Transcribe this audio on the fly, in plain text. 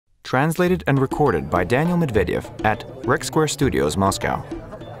Translated and recorded by Daniel Medvedev at Rec Square Studios, Moscow.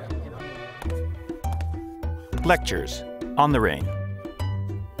 Lectures on the Rain.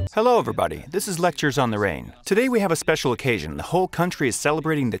 Hello everybody, this is Lectures on the Rain. Today we have a special occasion. The whole country is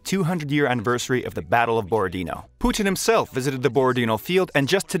celebrating the 200-year anniversary of the Battle of Borodino. Putin himself visited the Borodino field, and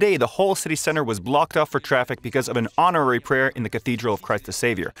just today the whole city center was blocked off for traffic because of an honorary prayer in the Cathedral of Christ the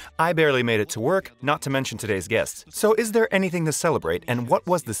Savior. I barely made it to work, not to mention today's guests. So is there anything to celebrate, and what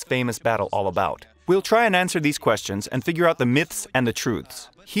was this famous battle all about? We'll try and answer these questions and figure out the myths and the truths.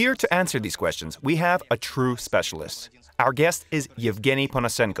 Here to answer these questions, we have a true specialist. Our guest is Evgeny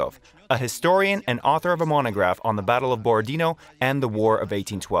Ponasenkov, a historian and author of a monograph on the Battle of Borodino and the War of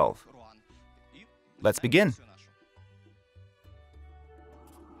 1812. Let's begin.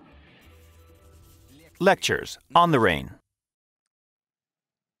 Lectures on the Rain.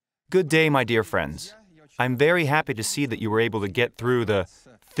 Good day, my dear friends. I'm very happy to see that you were able to get through the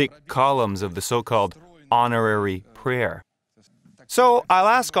thick columns of the so-called honorary prayer. So I'll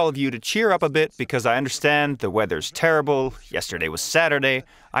ask all of you to cheer up a bit because I understand the weather's terrible. Yesterday was Saturday.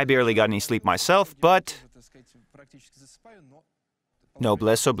 I barely got any sleep myself, but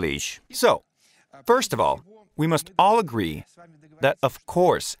noblesse oblige. So, first of all, we must all agree that, of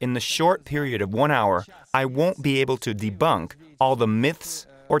course, in the short period of 1 hour, I won't be able to debunk all the myths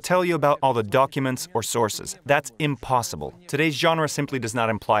or tell you about all the documents or sources. That's impossible. Today's genre simply does not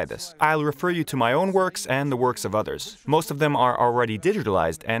imply this. I'll refer you to my own works and the works of others. Most of them are already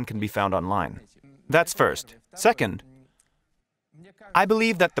digitalized and can be found online. That's first. Second, I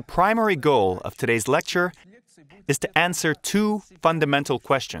believe that the primary goal of today's lecture is to answer two fundamental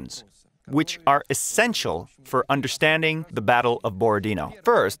questions, which are essential for understanding the Battle of Borodino.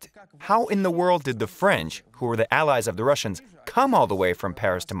 First, how in the world did the French, who were the allies of the Russians, come all the way from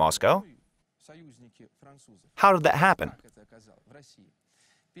Paris to Moscow? How did that happen?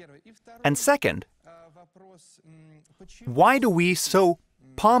 And second, why do we so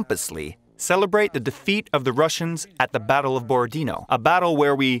pompously celebrate the defeat of the Russians at the Battle of Borodino, a battle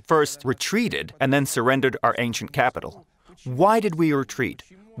where we first retreated and then surrendered our ancient capital? Why did we retreat?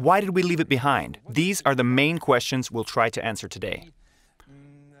 Why did we leave it behind? These are the main questions we'll try to answer today.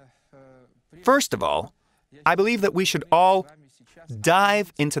 First of all, I believe that we should all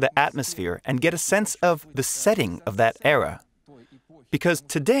dive into the atmosphere and get a sense of the setting of that era. Because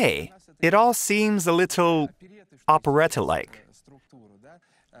today, it all seems a little operetta-like,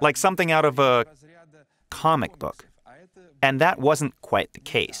 like something out of a comic book. And that wasn't quite the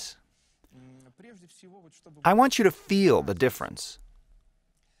case. I want you to feel the difference.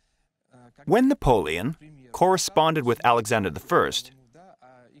 When Napoleon corresponded with Alexander I,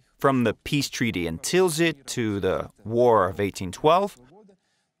 from the peace treaty in Tilsit to the War of 1812,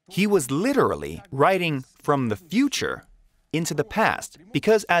 he was literally writing from the future into the past,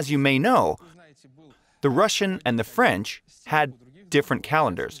 because, as you may know, the Russian and the French had different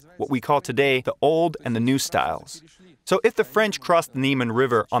calendars, what we call today the old and the new styles. So if the French crossed the Niemen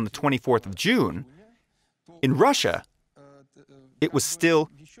River on the 24th of June, in Russia, it was still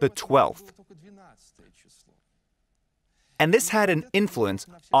the 12th. And this had an influence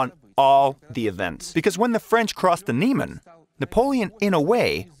on all the events. Because when the French crossed the Niemen, Napoleon, in a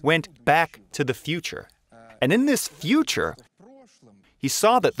way, went back to the future. And in this future, he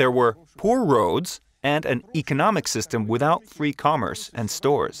saw that there were poor roads and an economic system without free commerce and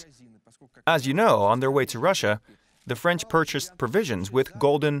stores. As you know, on their way to Russia, the French purchased provisions with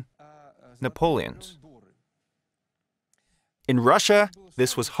golden Napoleons. In Russia,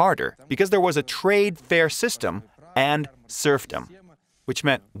 this was harder because there was a trade fair system and serfdom, which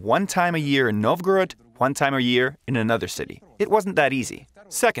meant 1 time a year in Novgorod, 1 time a year in another city. It wasn't that easy.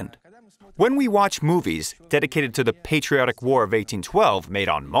 Second, when we watch movies dedicated to the patriotic war of 1812 made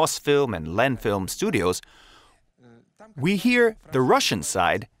on Mosfilm and Lenfilm studios, we hear the Russian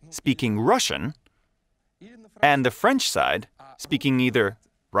side speaking Russian and the French side speaking either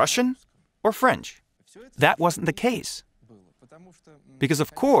Russian or French. That wasn't the case. Because,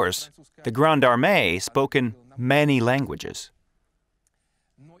 of course, the Grande Armée spoke in many languages.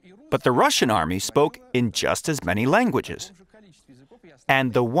 But the Russian army spoke in just as many languages.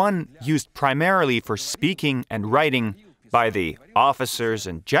 And the one used primarily for speaking and writing by the officers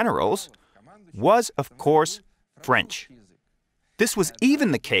and generals was, of course, French. This was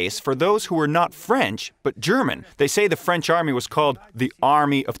even the case for those who were not French, but German. They say the French army was called the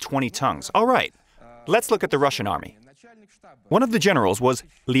Army of 20 Tongues. All right, let's look at the Russian army. One of the generals was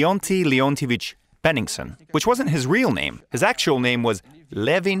Leonty Leontievich Benningsen, which wasn't his real name. His actual name was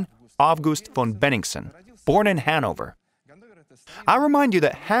Levin August von Benningsen, born in Hanover. I'll remind you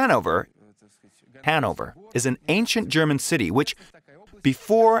that Hanover is an ancient German city which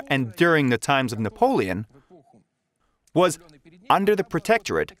before and during the times of Napoleon, was under the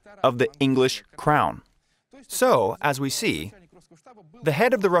protectorate of the English crown. So, as we see, the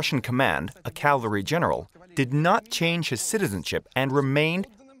head of the Russian command, a cavalry general, did not change his citizenship and remained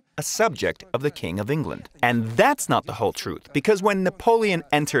a subject of the King of England. And that's not the whole truth, because when Napoleon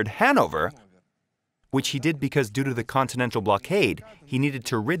entered Hanover, which he did because due to the continental blockade, he needed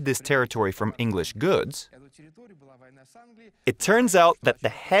to rid this territory from English goods, it turns out that the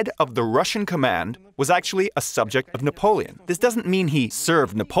head of the Russian command was actually a subject of Napoleon. This doesn't mean he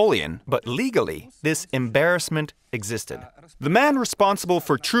served Napoleon, but legally, this embarrassment existed. The man responsible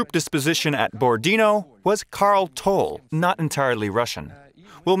for troop disposition at Borodino was Karl Toll, not entirely Russian.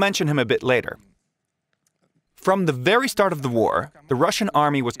 We'll mention him a bit later. From the very start of the war, the Russian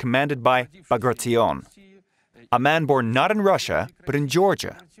army was commanded by Bagration, a man born not in Russia, but in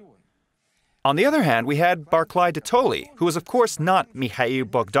Georgia. On the other hand, we had Barclay de Tolly, who was of course not Mikhail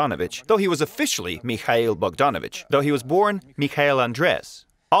Bogdanovich, though he was officially Mikhail Bogdanovich, though he was born Mikhail Andres,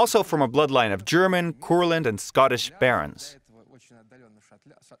 also from a bloodline of German, Courland, and Scottish barons.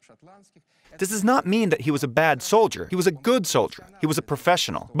 This does not mean that he was a bad soldier. He was a good soldier. He was a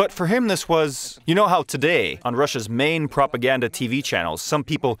professional. But for him, this was... You know how today, on Russia's main propaganda TV channels, some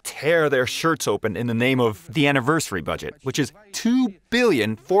people tear their shirts open in the name of the anniversary budget, which is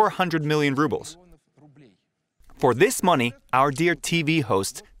 2,400,000,000 rubles. For this money, our dear TV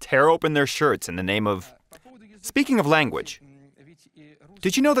hosts tear open their shirts in the name of... Speaking of language,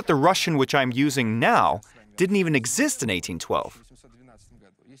 did you know that the Russian which I'm using now didn't even exist in 1812?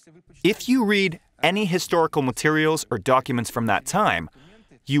 If you read any historical materials or documents from that time,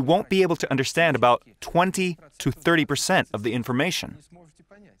 you won't be able to understand about 20 to 30% of the information.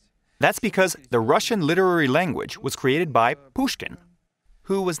 That's because the Russian literary language was created by Pushkin,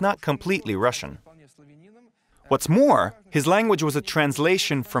 who was not completely Russian. What's more, his language was a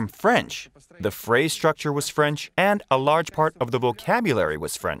translation from French. The phrase structure was French, and a large part of the vocabulary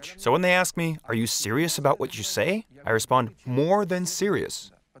was French. So when they ask me, "Are you serious about what you say?" I respond, "More than serious."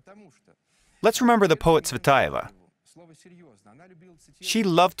 Let's remember the poet Tsvetaeva. She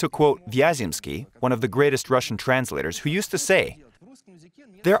loved to quote Vyazemsky, one of the greatest Russian translators, who used to say,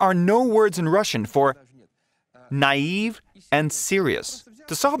 "There are no words in Russian for naive and serious."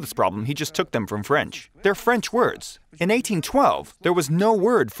 To solve this problem, he just took them from French. They're French words. In 1812, there was no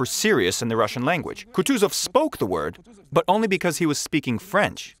word for serious in the Russian language. Kutuzov spoke the word, but only because he was speaking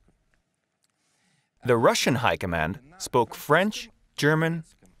French. The Russian High Command spoke French, German,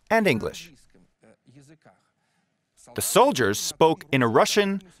 and English. The soldiers spoke in a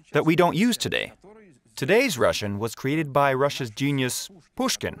Russian that we don't use today. Today's Russian was created by Russia's genius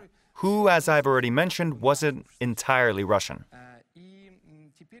Pushkin, who, as I've already mentioned, wasn't entirely Russian.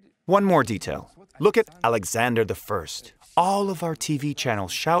 One more detail. Look at Alexander I. All of our TV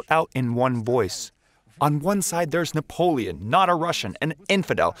channels shout out in one voice. On one side, there's Napoleon, not a Russian, an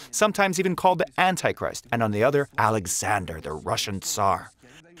infidel, sometimes even called the Antichrist, and on the other, Alexander, the Russian Tsar.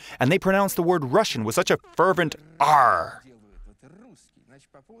 And they pronounce the word Russian with such a fervent R.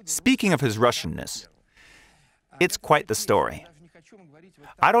 Speaking of his Russianness, it's quite the story.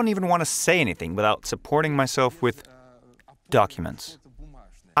 I don't even want to say anything without supporting myself with documents.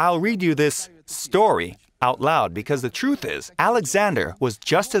 I'll read you this story out loud because the truth is, Alexander was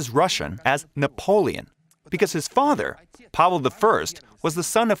just as Russian as Napoleon, because his father, Pavel I, was the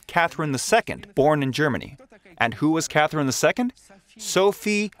son of Catherine II, born in Germany. And who was Catherine II?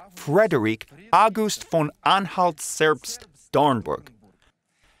 Sophie Frederick August von Anhalt-Zerbst-Dornburg.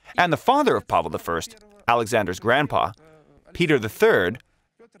 And the father of Pavel I, Alexander's grandpa, Peter III,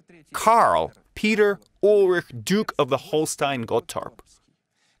 Karl Peter Ulrich, Duke of the Holstein-Gottorp.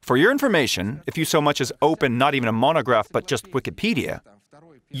 For your information, if you so much as open not even a monograph but just Wikipedia,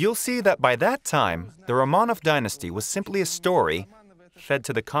 you'll see that by that time, the Romanov dynasty was simply a story fed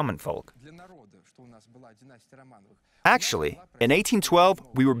to the common folk. Actually, in 1812,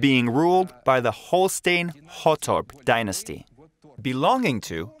 we were being ruled by the Holstein-Gottorp dynasty, belonging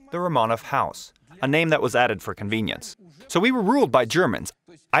to the Romanov house, a name that was added for convenience. So we were ruled by Germans.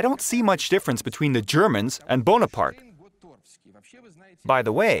 I don't see much difference between the Germans and Bonaparte. By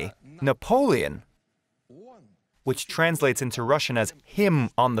the way, Napoleon, which translates into Russian as him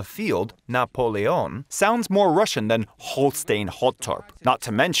on the field, Napoleon, sounds more Russian than Holstein-Gottorp. Not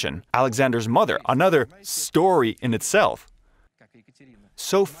to mention Alexander's mother, another story in itself.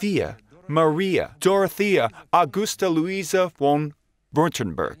 Sophia, Maria, Dorothea, Augusta Louisa von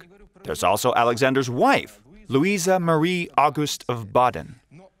Württemberg. There's also Alexander's wife, Louisa Marie August of Baden.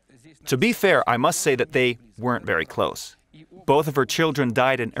 To be fair, I must say that they weren't very close. Both of her children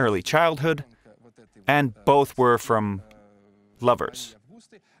died in early childhood, and both were from lovers,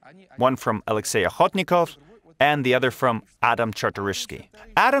 one from Alexei Okhotnikov and the other from Adam Czartoryski.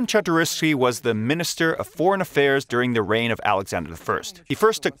 Adam Czartoryski was the Minister of Foreign Affairs during the reign of Alexander I. He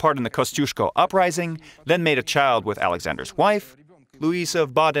first took part in the Kościuszko uprising, then made a child with Alexander's wife, Louisa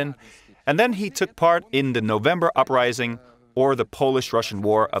of Baden, and then he took part in the November uprising or the Polish-Russian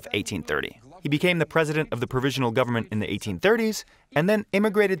War of 1830. He became the president of the provisional government in the 1830s and then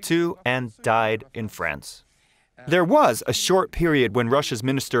immigrated to and died in France. There was a short period when Russia's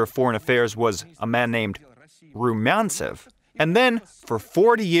Minister of Foreign Affairs was a man named Rumyantsev, and then for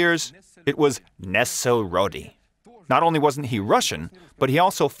 40 years it was Nesselrode. Not only wasn't he Russian, but he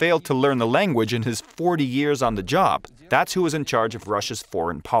also failed to learn the language in his 40 years on the job. That's who was in charge of Russia's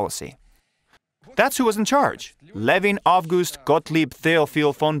foreign policy. That's who was in charge. Levin August Gottlieb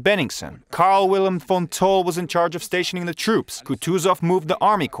Theophil von Benningsen. Karl Wilhelm von Toll was in charge of stationing the troops. Kutuzov moved the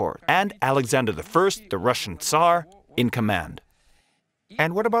army corps. And Alexander I, the Russian Tsar, in command.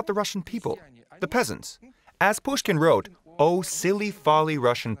 And what about the Russian people? The peasants? As Pushkin wrote, "Oh, silly, folly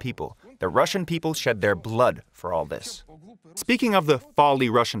Russian people. The Russian people shed their blood for all this." Speaking of the folly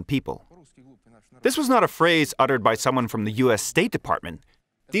Russian people, this was not a phrase uttered by someone from the US State Department.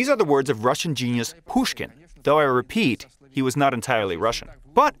 These are the words of Russian genius Pushkin, though I repeat, he was not entirely Russian.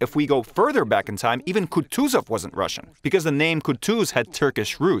 But if we go further back in time, even Kutuzov wasn't Russian, because the name Kutuz had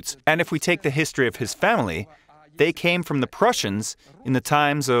Turkish roots. And if we take the history of his family, they came from the Prussians in the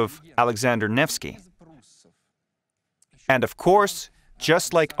times of Alexander Nevsky. And of course,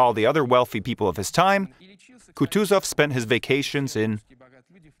 just like all the other wealthy people of his time, Kutuzov spent his vacations in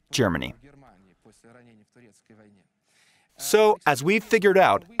Germany. So, as we've figured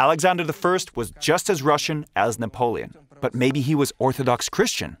out, Alexander I was just as Russian as Napoleon. But maybe he was Orthodox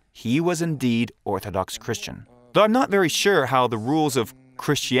Christian. He was indeed Orthodox Christian. Though I'm not very sure how the rules of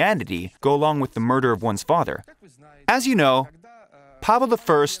Christianity go along with the murder of one's father. As you know, Pavel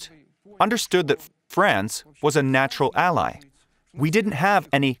I understood that France was a natural ally. We didn't have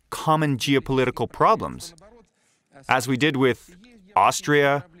any common geopolitical problems, as we did with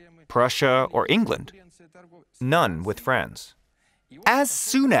Austria, Prussia, or England. None with France. As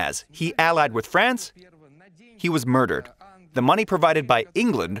soon as he allied with France, he was murdered. The money provided by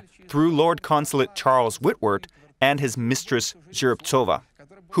England through Lord Consulate Charles Whitworth and his mistress Zhiruptsova,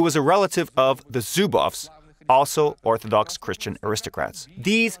 who was a relative of the Zubovs, also Orthodox Christian aristocrats.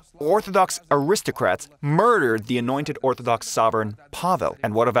 These Orthodox aristocrats murdered the anointed Orthodox sovereign Pavel.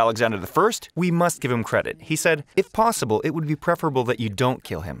 And what of Alexander I? We must give him credit. He said, if possible, it would be preferable that you don't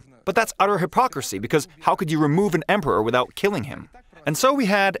kill him. But that's utter hypocrisy, because how could you remove an emperor without killing him? And so we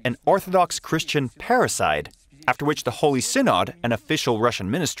had an Orthodox Christian parricide, after which the Holy Synod, an official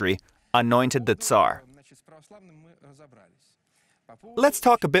Russian ministry, anointed the Tsar. Let's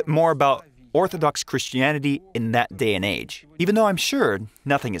talk a bit more about Orthodox Christianity in that day and age, even though I'm sure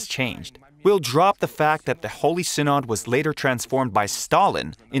nothing has changed. We'll drop the fact that the Holy Synod was later transformed by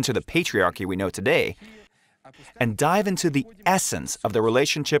Stalin into the patriarchy we know today, and dive into the essence of the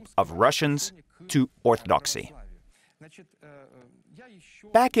relationship of Russians to Orthodoxy.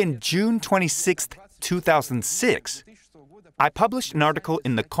 Back in June 26, 2006, I published an article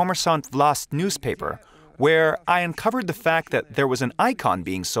in the Kommersant Vlast newspaper where I uncovered the fact that there was an icon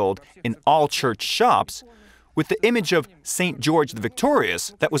being sold in all church shops with the image of St. George the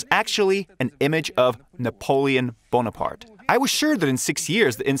Victorious that was actually an image of Napoleon Bonaparte. I was sure that in 6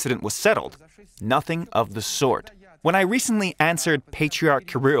 years the incident was settled. Nothing of the sort. When I recently answered Patriarch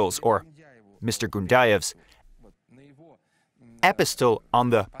Kirill's, or Mr. Gundayev's, epistle on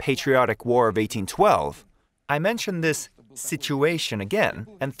the Patriotic War of 1812, I mentioned this situation again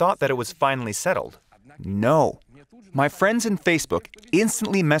and thought that it was finally settled. No. My friends in Facebook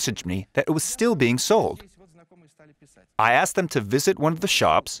instantly messaged me that it was still being sold. I asked them to visit one of the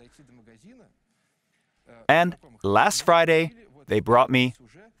shops, and last Friday, they brought me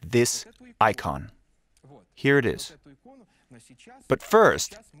this icon. Here it is. But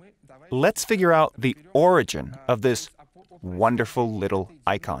first, let's figure out the origin of this wonderful little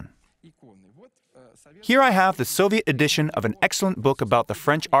icon. Here I have the Soviet edition of an excellent book about the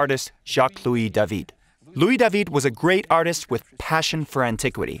French artist Jacques-Louis David. Louis David was a great artist with passion for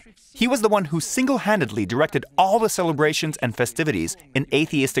antiquity. He was the one who single-handedly directed all the celebrations and festivities in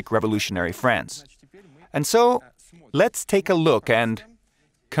atheistic revolutionary France. And so, let's take a look and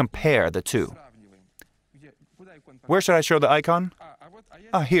compare the two. Where should I show the icon?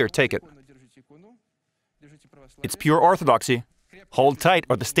 Here, take it. It's pure orthodoxy. Hold tight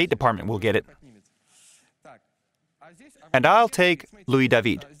or the State Department will get it. And I'll take Louis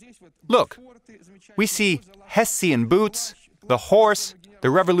David. Look, we see Hessian boots, the horse, the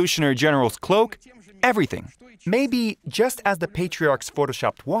revolutionary general's cloak, everything. maybe just as the patriarch's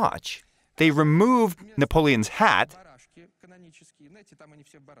photoshopped watch, they removed Napoleon's hat,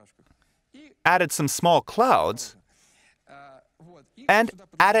 added some small clouds, and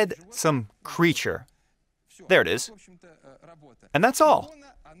added some creature. There it is. And that's all.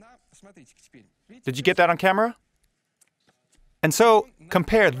 Did you get that on camera? And so,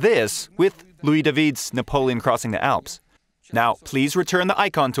 compare this with Louis David's Napoleon crossing the Alps. Now, please return the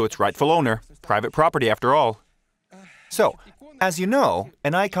icon to its rightful owner. Private property, after all. So, as you know,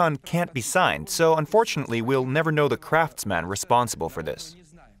 an icon can't be signed, so unfortunately, we'll never know the craftsman responsible for this.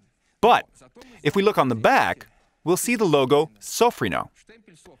 But, if we look on the back, we'll see the logo Sofrino.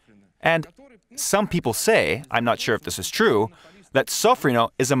 And some people say, I'm not sure if this is true, that Sofrino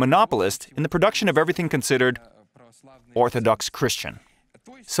is a monopolist in the production of everything considered Orthodox Christian.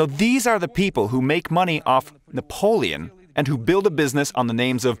 So these are the people who make money off Napoleon and who build a business on the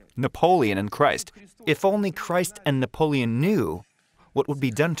names of Napoleon and Christ. If only Christ and Napoleon knew what would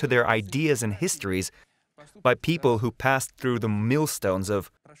be done to their ideas and histories by people who passed through the millstones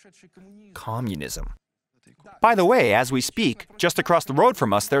of communism. By the way, as we speak, just across the road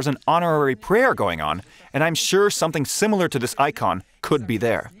from us, there's an honorary prayer going on, and I'm sure something similar to this icon could be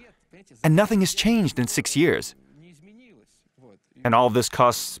there. And nothing has changed in 6 years. And all of this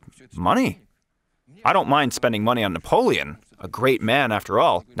costs money. I don't mind spending money on Napoleon, a great man after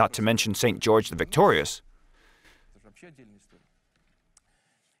all, not to mention St. George the Victorious.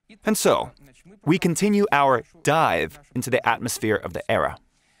 And so, we continue our dive into the atmosphere of the era.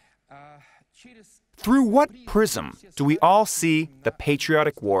 Through what prism do we all see the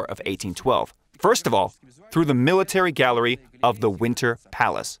patriotic war of 1812? First of all, through the military gallery of the Winter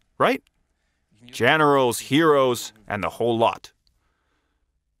Palace, right? Generals, heroes, and the whole lot.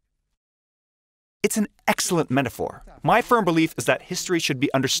 It's an excellent metaphor. My firm belief is that history should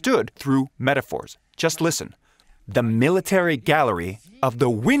be understood through metaphors. Just listen. The military gallery of the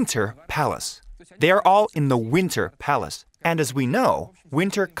Winter Palace. They are all in the Winter Palace. And as we know,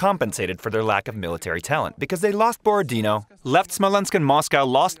 Winter compensated for their lack of military talent because they lost Borodino, left Smolensk and Moscow,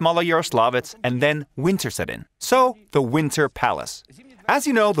 lost Maloyaroslavets, and then winter set in. So, the Winter Palace. As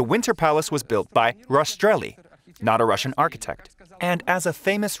you know, the Winter Palace was built by Rastrelli, not a Russian architect. And as a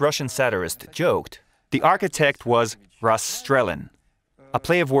famous Russian satirist joked, the architect was Rastrelin, a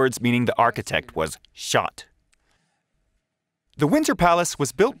play of words meaning the architect was shot. The Winter Palace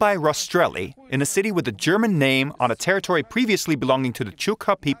was built by Rastrelli in a city with a German name on a territory previously belonging to the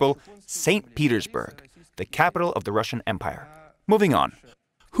Chukha people, St. Petersburg, the capital of the Russian Empire. Moving on.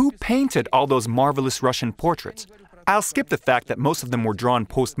 Who painted all those marvelous Russian portraits? I'll skip the fact that most of them were drawn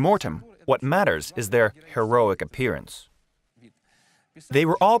post-mortem. What matters is their heroic appearance. They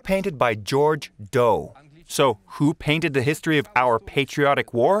were all painted by George Doe. So, who painted the history of our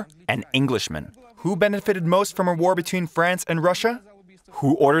patriotic war? An Englishman. Who benefited most from a war between France and Russia?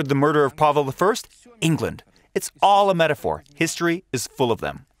 Who ordered the murder of Pavel I? England. It's all a metaphor. History is full of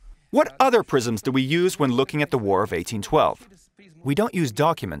them. What other prisms do we use when looking at the War of 1812? We don't use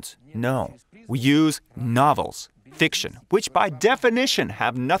documents, no. We use novels, fiction, which by definition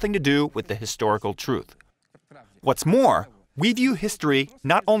have nothing to do with the historical truth. What's more, we view history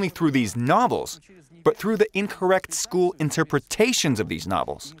not only through these novels, but through the incorrect school interpretations of these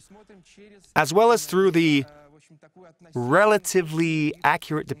novels, as well as through the relatively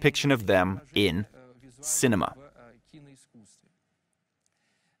accurate depiction of them in cinema.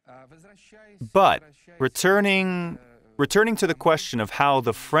 But returning to the question of how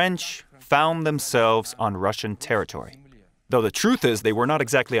the French found themselves on Russian territory. Though the truth is they were not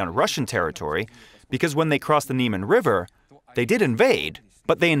exactly on Russian territory, because when they crossed the Niemen River, they did invade,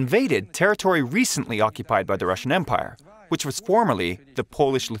 but they invaded territory recently occupied by the Russian Empire, which was formerly the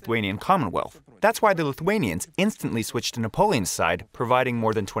Polish-Lithuanian Commonwealth. That's why the Lithuanians instantly switched to Napoleon's side, providing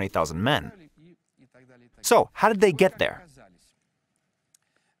more than 20,000 men. So, how did they get there?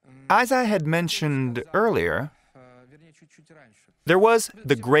 As I had mentioned earlier, there was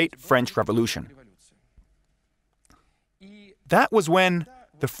the Great French Revolution. That was when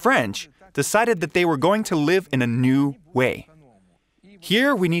the French decided that they were going to live in a new way.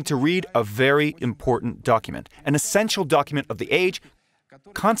 Here we need to read a very important document, an essential document of the age,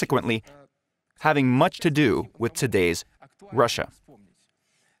 consequently having much to do with today's Russia.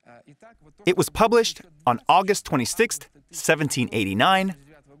 It was published on August 26, 1789,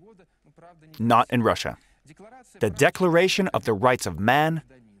 not in Russia. The Declaration of the Rights of Man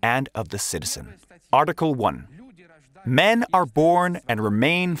and of the Citizen. Article 1. Men are born and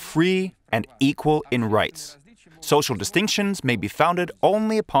remain free and equal in rights. Social distinctions may be founded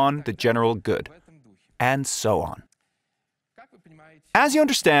only upon the general good, and so on. As you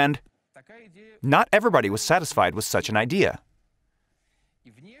understand, Not everybody was satisfied with such an idea.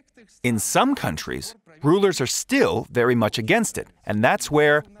 In some countries, rulers are still very much against it, and that's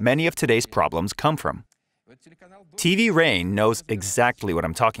where many of today's problems come from. TV Rain knows exactly what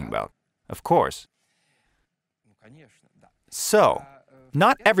I'm talking about, of course. So,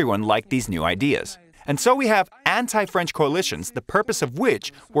 not everyone liked these new ideas. And so we have anti-French coalitions, the purpose of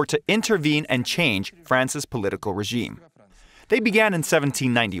which were to intervene and change France's political regime. They began in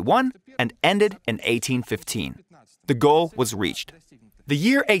 1791 and ended in 1815. The goal was reached. The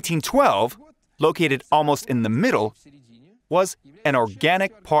year 1812, located almost in the middle, was an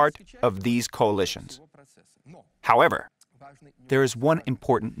organic part of these coalitions. However, there is one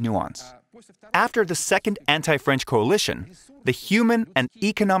important nuance. After the Second Anti-French Coalition, the human and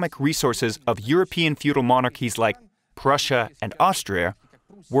economic resources of European feudal monarchies like Prussia and Austria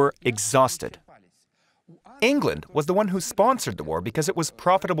were exhausted. England was the one who sponsored the war because it was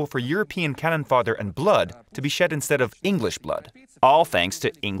profitable for European cannon fodder and blood to be shed instead of English blood, all thanks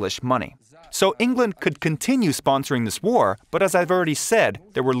to English money. So England could continue sponsoring this war, but as I've already said,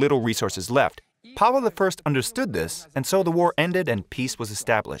 there were little resources left. Paul I understood this, and so the war ended and peace was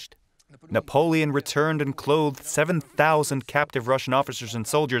established. Napoleon returned and clothed 7,000 captive Russian officers and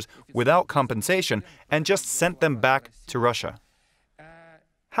soldiers without compensation and just sent them back to Russia.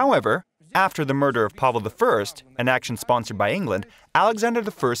 However, after the murder of Paul I, an action sponsored by England, Alexander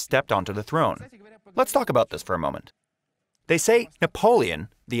I stepped onto the throne. Let's talk about this for a moment. They say Napoleon,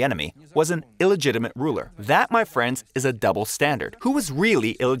 the enemy, was an illegitimate ruler. That, my friends, is a double standard. Who was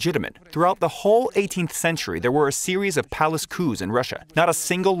really illegitimate? Throughout the whole 18th century, there were a series of palace coups in Russia. Not a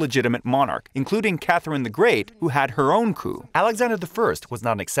single legitimate monarch, including Catherine the Great, who had her own coup. Alexander I was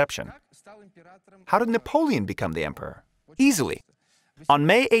not an exception. How did Napoleon become the emperor? Easily. On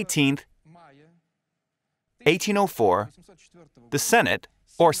May 18th, 1804, the Senate,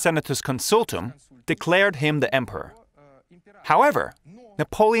 or Senatus Consultum, declared him the emperor. However,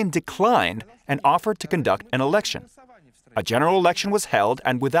 Napoleon declined and offered to conduct an election. A general election was held,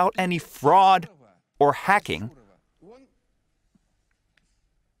 and without any fraud or hacking,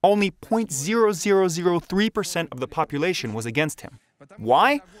 only 0.0003% of the population was against him.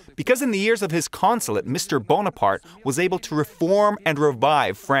 Why? Because in the years of his consulate, Mr. Bonaparte was able to reform and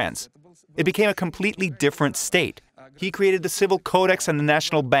revive France. It became a completely different state. He created the Civil Codex and the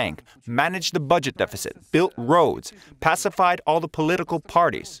National Bank, managed the budget deficit, built roads, pacified all the political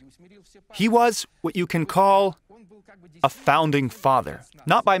parties. He was what you can call a founding father,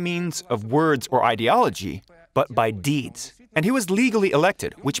 not by means of words or ideology, but by deeds. And he was legally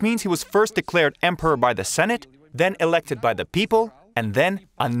elected, which means he was first declared emperor by the Senate, then elected by the people, and then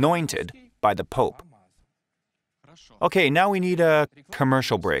anointed by the Pope. Okay, now we need a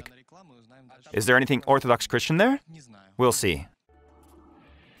commercial break. Is there anything Orthodox Christian there? We'll see.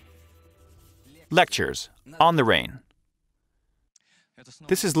 Lectures on the Reign.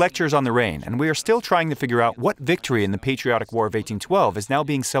 This is Lectures on the Reign, and we are still trying to figure out what victory in the Patriotic War of 1812 is now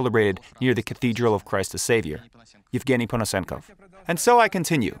being celebrated near the Cathedral of Christ the Savior, Evgeny Ponasenkov. And so I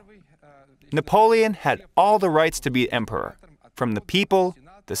continue. Napoleon had all the rights to be emperor, from the people,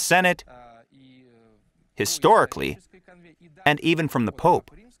 the Senate, historically, and even from the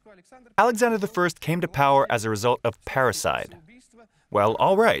Pope. Alexander I came to power as a result of parricide. Well,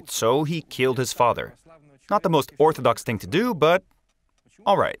 all right, so he killed his father. Not the most orthodox thing to do, but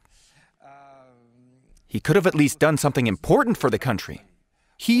all right. He could have at least done something important for the country.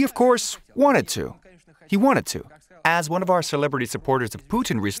 He, of course, wanted to. He wanted to. As one of our celebrity supporters of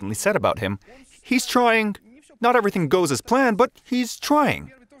Putin recently said about him, he's trying. Not everything goes as planned, but he's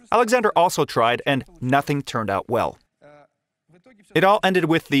trying. Alexander also tried, and nothing turned out well. It all ended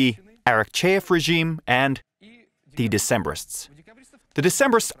with the Arakcheyev regime and the Decembrists. The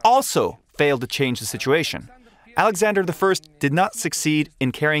Decembrists also failed to change the situation. Alexander I did not succeed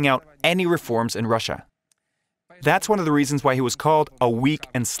in carrying out any reforms in Russia. That's one of the reasons why he was called a weak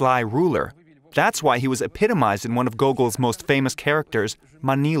and sly ruler. That's why he was epitomized in one of Gogol's most famous characters,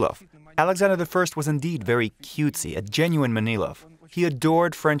 Manilov. Alexander I was indeed very cutesy, a genuine Manilov. He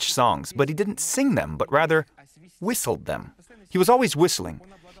adored French songs, but he didn't sing them, but rather whistled them. He was always whistling.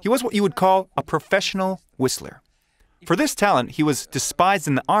 He was what you would call a professional whistler. For this talent, he was despised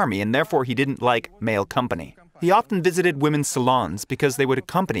in the army, and therefore he didn't like male company. He often visited women's salons because they would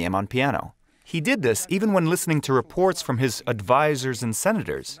accompany him on piano. He did this even when listening to reports from his advisors and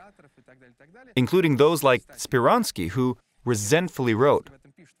senators, including those like Spiransky, who resentfully wrote,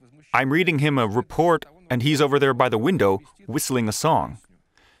 "I'm reading him a report, and he's over there by the window whistling a song."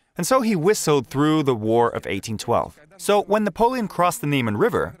 And so he whistled through the War of 1812. So when Napoleon crossed the Niemen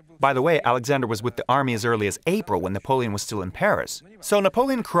River, By the way, Alexander was with the army as early as April when Napoleon was still in Paris. So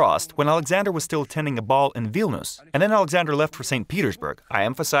Napoleon crossed when Alexander was still attending a ball in Vilnius, and then Alexander left for St. Petersburg. I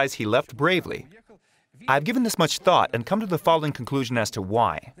emphasize he left bravely. I've given this much thought and come to the following conclusion as to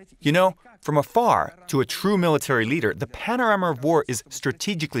why. You know, from afar, to a true military leader, the panorama of war is,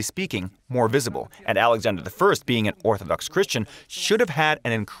 strategically speaking, more visible, and Alexander I, being an Orthodox Christian, should have had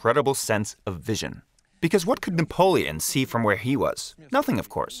an incredible sense of vision. Because what could Napoleon see from where he was? Nothing, of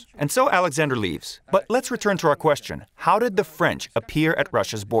course. And so Alexander leaves. But let's return to our question. How did the French appear at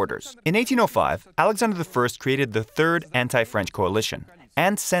Russia's borders? In 1805, Alexander I created the Third Anti-French Coalition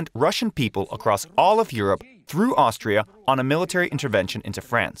and sent Russian people across all of Europe through Austria on a military intervention into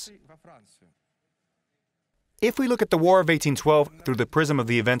France. If we look at the War of 1812 through the prism of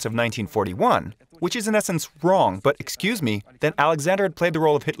the events of 1941, which is in essence wrong, but excuse me, then Alexander had played the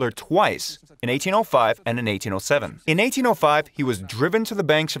role of Hitler twice, in 1805 and in 1807. In 1805, he was driven to the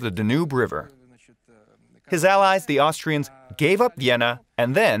banks of the Danube River. His allies, the Austrians, gave up Vienna,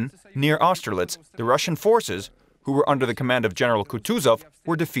 and then, near Austerlitz, the Russian forces, who were under the command of General Kutuzov,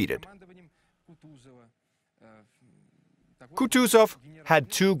 were defeated. Kutuzov had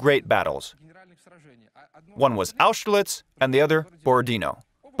two great battles. One was Austerlitz, and the other Borodino.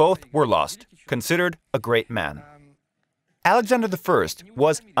 Both were lost, considered a great man. Alexander I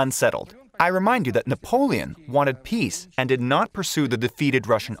was unsettled. I remind you that Napoleon wanted peace and did not pursue the defeated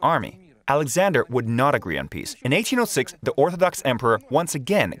Russian army. Alexander would not agree on peace. In 1806, the Orthodox Emperor once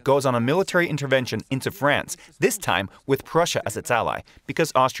again goes on a military intervention into France, this time with Prussia as its ally,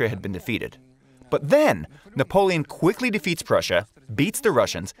 because Austria had been defeated. But then, Napoleon quickly defeats Prussia, beats the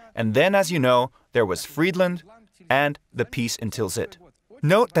Russians, and then, as you know, there was Friedland and the peace in Tilsit.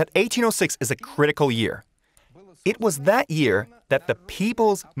 Note that 1806 is a critical year. It was that year that the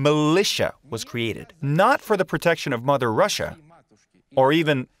People's Militia was created, not for the protection of Mother Russia, or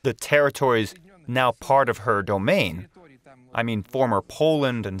even the territories now part of her domain, I mean former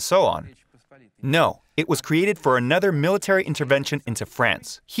Poland and so on. No, it was created for another military intervention into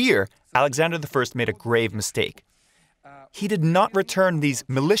France. Here, Alexander I made a grave mistake. He did not return these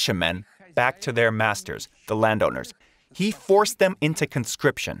militiamen back to their masters, the landowners. He forced them into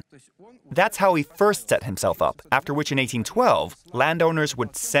conscription. That's how he first set himself up, after which in 1812, landowners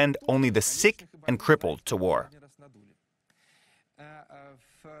would send only the sick and crippled to war.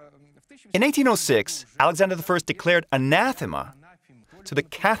 In 1806, Alexander I declared anathema to the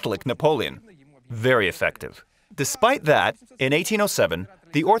Catholic Napoleon. Very effective. Despite that, in 1807,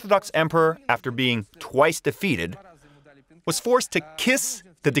 the Orthodox Emperor, after being twice defeated, was forced to kiss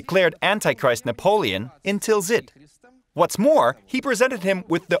the declared Antichrist Napoleon in Tilsit. What's more, he presented him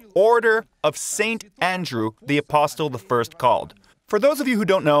with the Order of St. Andrew the Apostle I called. For those of you who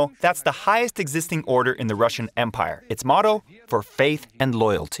don't know, that's the highest existing order in the Russian Empire. Its motto, for faith and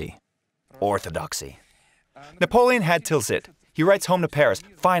loyalty. Orthodoxy. Napoleon had Tilsit. He writes home to Paris,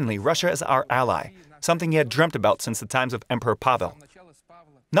 finally, Russia is our ally, something he had dreamt about since the times of Emperor Pavel.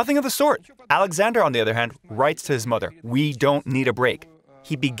 Nothing of the sort. Alexander, on the other hand, writes to his mother, we don't need a break.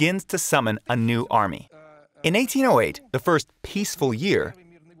 He begins to summon a new army. In 1808, the first peaceful year,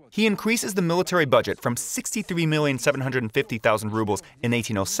 he increases the military budget from 63,750,000 rubles in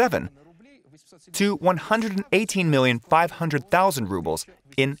 1807 to 118,500,000 rubles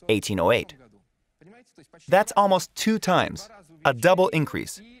in 1808. That's almost 2 times, a double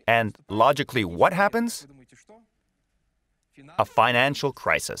increase. And logically, what happens? A financial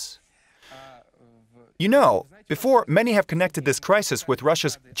crisis. You know, before, many have connected this crisis with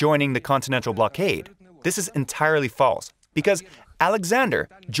Russia's joining the Continental Blockade. This is entirely false, because Alexander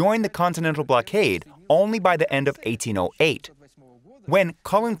joined the Continental Blockade only by the end of 1808, when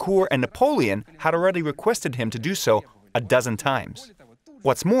Caulaincourt and Napoleon had already requested him to do so a dozen times.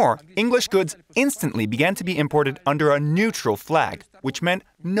 What's more, English goods instantly began to be imported under a neutral flag, which meant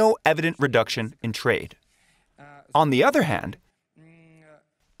no evident reduction in trade. On the other hand,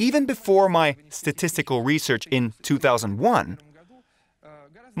 even before my statistical research in 2001,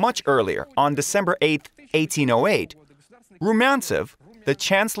 much earlier, on December 8, 1808, Rumyantsev, the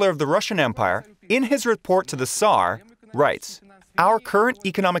Chancellor of the Russian Empire, in his report to the Tsar, writes, our current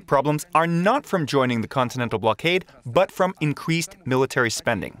economic problems are not from joining the Continental Blockade, but from increased military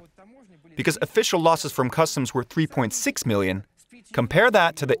spending. Because official losses from customs were 3.6 million, compare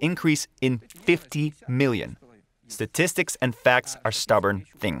that to the increase in 50 million. Statistics and facts are stubborn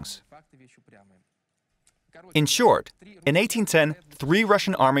things. In short, in 1810, 3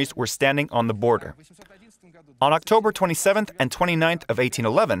 Russian armies were standing on the border. On October 27th and 29th of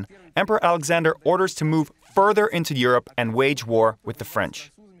 1811, Emperor Alexander orders to move further into Europe and wage war with the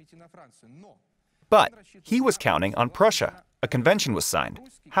French. But he was counting on Prussia. A convention was signed.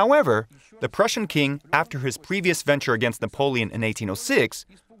 However, the Prussian king, after his previous venture against Napoleon in 1806,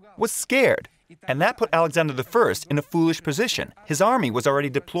 was scared. And that put Alexander I in a foolish position. His army was already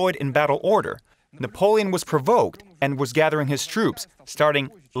deployed in battle order. Napoleon was provoked and was gathering his troops, starting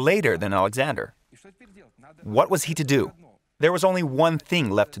later than Alexander. What was he to do? There was only one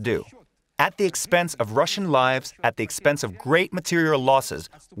thing left to do. At the expense of Russian lives, at the expense of great material losses,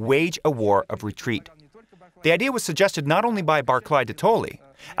 wage a war of retreat. The idea was suggested not only by Barclay de Tolly.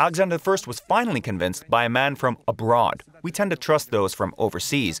 Alexander I was finally convinced by a man from abroad. We tend to trust those from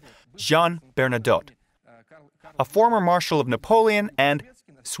overseas. Jean Bernadotte, a former marshal of Napoleon and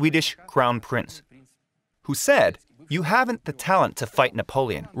Swedish crown prince, who said, "You haven't the talent to fight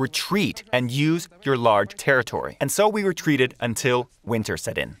Napoleon. Retreat and use your large territory." And so we retreated until winter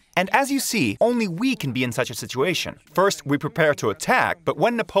set in. And as you see, only we can be in such a situation. First, we prepare to attack, but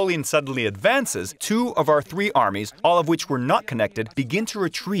when Napoleon suddenly advances, 2 of our 3 armies, all of which were not connected, begin to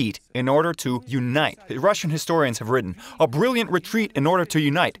retreat in order to unite. The Russian historians have written, "A brilliant retreat in order to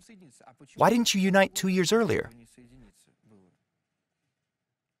unite." Why didn't you unite 2 years earlier?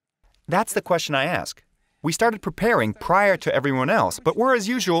 That's the question I ask. We started preparing prior to everyone else, but were, as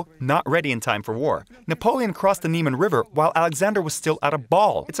usual, not ready in time for war. Napoleon crossed the Niemen River while Alexander was still at a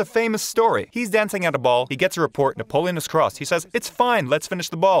ball. It's a famous story. He's dancing at a ball. He gets a report. Napoleon has crossed. He says, "It's fine. Let's finish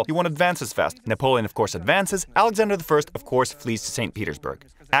the ball. He won't advance as fast." Napoleon, of course, advances. Alexander I, of course, flees to St. Petersburg.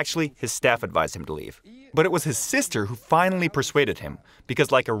 Actually, his staff advised him to leave. But it was his sister who finally persuaded him,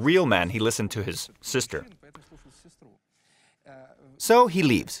 because like a real man, he listened to his sister. So he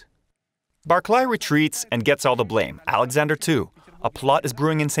leaves. Barclay retreats and gets all the blame. Alexander too. A plot is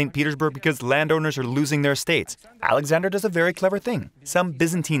brewing in St. Petersburg because landowners are losing their estates. Alexander does a very clever thing. Some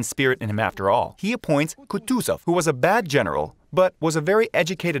Byzantine spirit in him after all. He appoints Kutuzov, who was a bad general, but was a very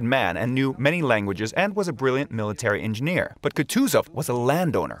educated man and knew many languages and was a brilliant military engineer. But Kutuzov was a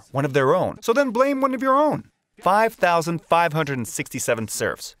landowner, one of their own. So then blame one of your own. 5,567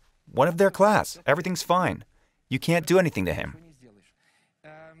 serfs. One of their class. Everything's fine. You can't do anything to him.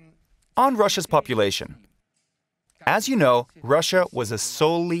 On Russia's population. As you know, Russia was a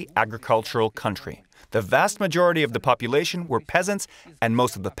solely agricultural country. The vast majority of the population were peasants, and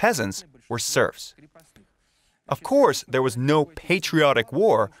most of the peasants were serfs. Of course, there was no patriotic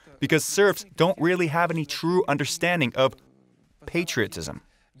war because serfs don't really have any true understanding of patriotism.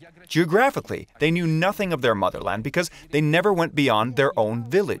 Geographically, they knew nothing of their motherland because they never went beyond their own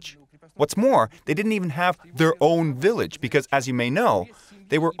village. What's more, they didn't even have their own village because, as you may know,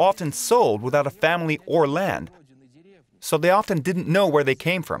 they were often sold without a family or land, so they often didn't know where they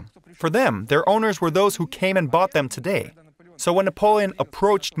came from. For them, their owners were those who came and bought them today. So when Napoleon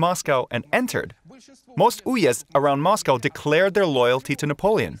approached Moscow and entered, most uyezds around Moscow declared their loyalty to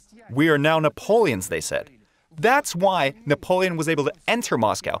Napoleon. "We are now Napoleons," they said. That's why Napoleon was able to enter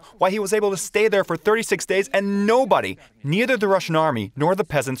Moscow, why he was able to stay there for 36 days and nobody, neither the Russian army nor the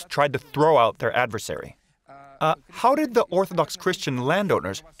peasants, tried to throw out their adversary. How did the Orthodox Christian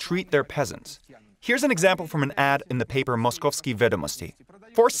landowners treat their peasants? Here's an example from an ad in the paper Moskovsky Vedomosti.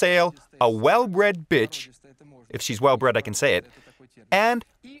 For sale, a well-bred bitch, if she's well-bred I can say it, and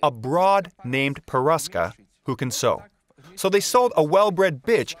a broad named Paraska who can sew. So they sold a well-bred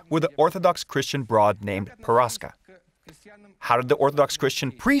bitch with an Orthodox Christian broad named Paraska. How did the Orthodox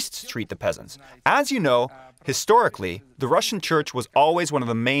Christian priests treat the peasants? As you know, historically, the Russian church was always one of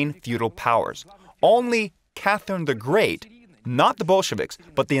the main feudal powers. Only Catherine the Great, not the Bolsheviks,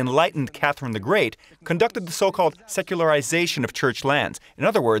 but the enlightened Catherine the Great, conducted the so-called secularization of church lands. In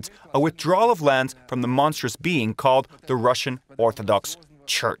other words, a withdrawal of lands from the monstrous being called the Russian Orthodox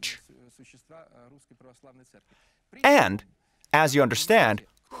Church. And, as you understand,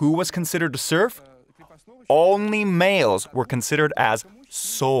 who was considered a serf? Only males were considered as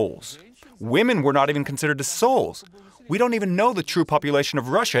souls. Women were not even considered as souls. We don't even know the true population of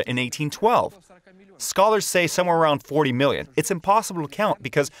Russia in 1812. Scholars say somewhere around 40 million. It's impossible to count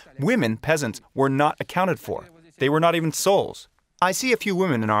because women, peasants, were not accounted for. They were not even souls. I see a few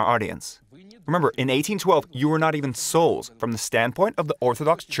women in our audience. Remember, in 1812, you were not even souls from the standpoint of the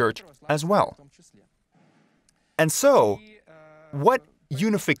Orthodox Church as well. And so, what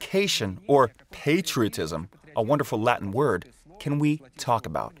unification or patriotism, a wonderful Latin word, can we talk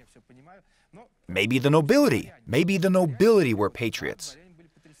about? Maybe the nobility. Maybe the nobility were patriots.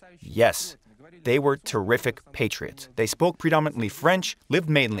 Yes. They were terrific patriots. They spoke predominantly French, lived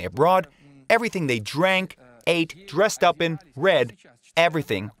mainly abroad. Everything they drank, ate, dressed up in, read,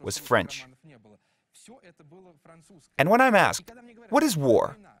 everything was French. And when I'm asked, what is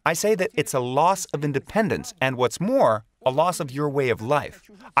war? I say that it's a loss of independence, and what's more, a loss of your way of life.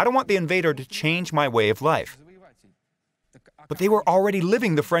 I don't want the invader to change my way of life. But they were already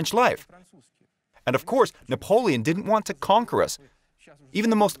living the French life. And of course, Napoleon didn't want to conquer us. Even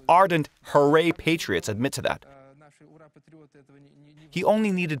the most ardent hooray patriots admit to that. He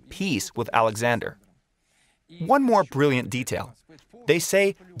only needed peace with Alexander. One more brilliant detail. They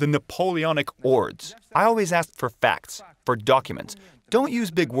say the Napoleonic ords. I always ask for facts, for documents. Don't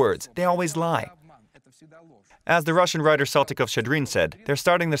use big words, they always lie. As the Russian writer Saltykov-Shchedrin said, they're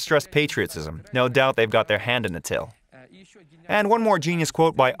starting to stress patriotism. No doubt they've got their hand in the till. And one more genius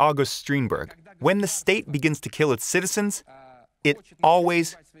quote by August Strindberg. When the state begins to kill its citizens, it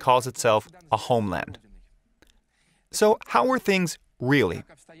always calls itself a homeland. So how were things really?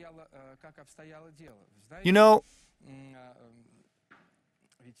 You know,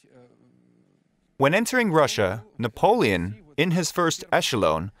 when entering Russia, Napoleon, in his first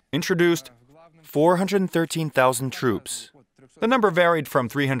echelon, introduced 413,000 troops. The number varied from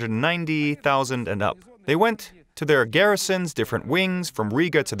 390,000 and up. They went to their garrisons, different wings, from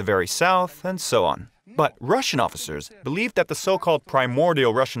Riga to the very south, and so on. But Russian officers believed that the so-called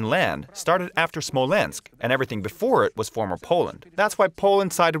primordial Russian land started after Smolensk, and everything before it was former Poland. That's why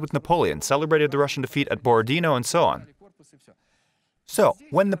Poland sided with Napoleon, celebrated the Russian defeat at Borodino, and so on. So,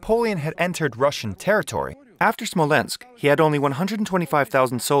 when Napoleon had entered Russian territory, after Smolensk, he had only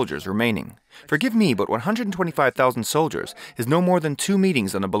 125,000 soldiers remaining. Forgive me, but 125,000 soldiers is no more than 2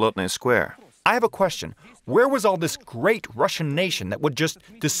 meetings on the Bolotnaya Square. I have a question. Where was all this great Russian nation that would just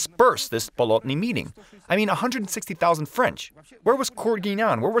disperse this Bolotny meeting? I mean, 160,000 French. Where was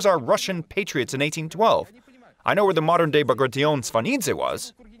Kourguignan? Where was our Russian patriots in 1812? I know where the modern-day Bagration Svanidze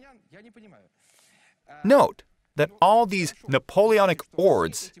was. Note that all these Napoleonic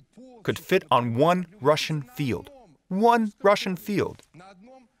ords could fit on one Russian field. One Russian field.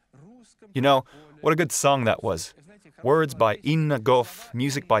 You know, what a good song that was. Words by Inna Goff,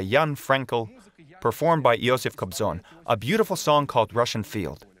 music by Jan Frankel, performed by Iosif Kobzon. A beautiful song called Russian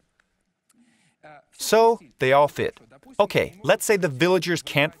Field. So, they all fit. Okay, let's say the villagers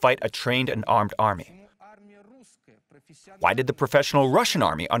can't fight a trained and armed army. Why did the professional Russian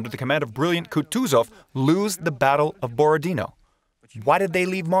army under the command of brilliant Kutuzov lose the Battle of Borodino? Why did they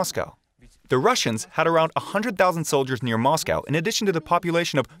leave Moscow? The Russians had around 100,000 soldiers near Moscow, in addition to the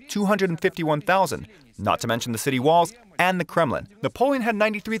population of 251,000, not to mention the city walls and the Kremlin. Napoleon had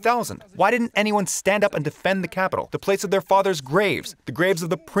 93,000. Why didn't anyone stand up and defend the capital, the place of their fathers' graves, the graves of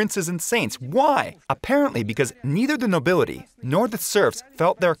the princes and saints? Why? Apparently because neither the nobility nor the serfs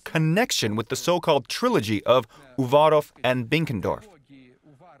felt their connection with the so-called trilogy of Uvarov and Binkendorf.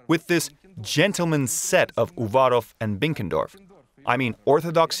 With this gentleman's set of Uvarov and Binkendorf, I mean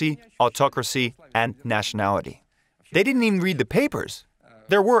orthodoxy, autocracy, and nationality. They didn't even read the papers.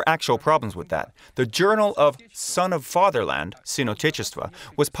 There were actual problems with that. The Journal of Son of Fatherland, Syn Otechества,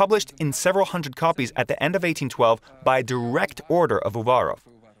 was published in several hundred copies at the end of 1812 by direct order of Uvarov.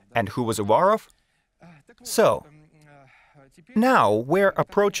 And who was Uvarov? So, now we're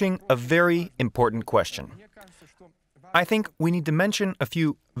approaching a very important question. I think we need to mention a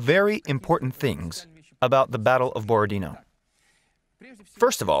few very important things about the Battle of Borodino.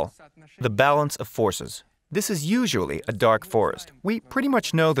 First of all, the balance of forces. This is usually a dark forest. We pretty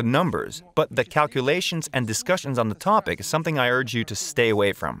much know the numbers, but the calculations and discussions on the topic is something I urge you to stay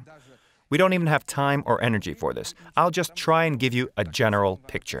away from. We don't even have time or energy for this. I'll just try and give you a general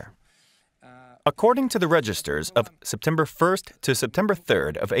picture. According to the registers of September 1st to September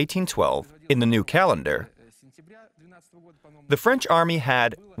 3rd of 1812, in the new calendar, the French army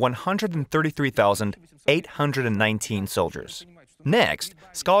had 133,819 soldiers. Next,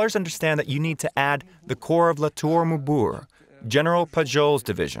 scholars understand that you need to add the Corps of La Tour-Maubourg, General Pajol's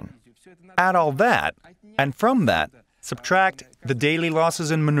division. Add all that, and from that, subtract the daily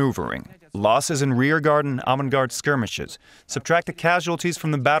losses in maneuvering, losses in rearguard and avant-garde skirmishes, subtract the casualties from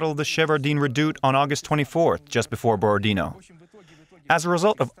the Battle of the Shevardin Redoubt on August 24th, just before Borodino. As a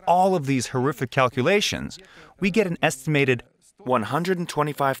result of all of these horrific calculations, we get an estimated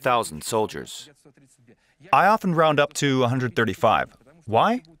 125,000 soldiers. I often round up to 135.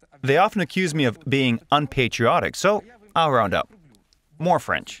 Why? They often accuse me of being unpatriotic, so I'll round up. More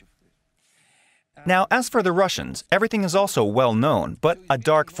French. Now, as for the Russians, everything is also well known, but a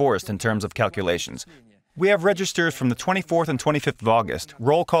dark forest in terms of calculations. We have registers from the 24th and 25th of August,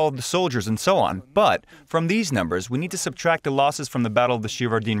 roll call of the soldiers, and so on, but from these numbers, we need to subtract the losses from the Battle of the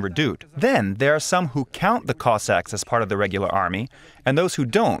Shevardin Redoubt. Then, there are some who count the Cossacks as part of the regular army, and those who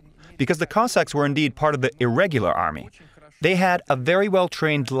don't, because the Cossacks were indeed part of the irregular army. They had a very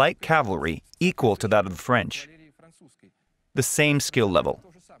well-trained light cavalry equal to that of the French. The same skill level.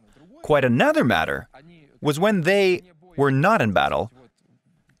 Quite another matter was when they were not in battle,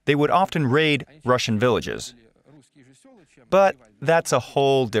 they would often raid Russian villages. But that's a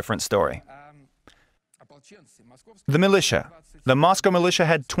whole different story. The militia. The Moscow militia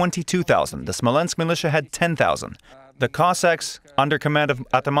had 22,000. The Smolensk militia had 10,000. The Cossacks, under command of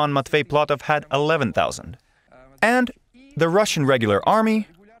Ataman Matvey Plotov, had 11,000. And the Russian regular army,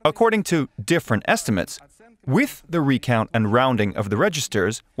 according to different estimates, with the recount and rounding of the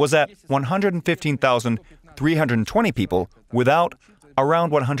registers, was at 115,320 people, without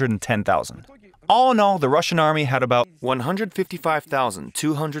around 110,000. All in all, the Russian army had about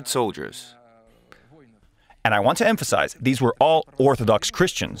 155,200 soldiers. And I want to emphasize, these were all Orthodox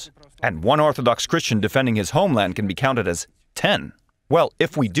Christians. And one Orthodox Christian defending his homeland can be counted as 10. Well,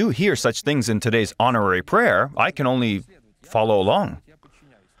 if we do hear such things in today's honorary prayer, I can only follow along.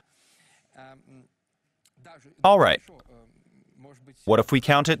 All right. What if we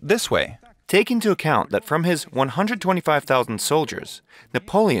count it this way? Take into account that from his 125,000 soldiers,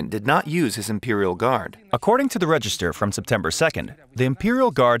 Napoleon did not use his Imperial Guard. According to the register from September 2nd, the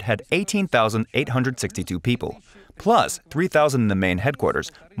Imperial Guard had 18,862 people, plus 3,000 in the main headquarters,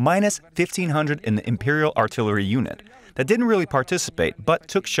 minus 1,500 in the Imperial Artillery Unit, that didn't really participate but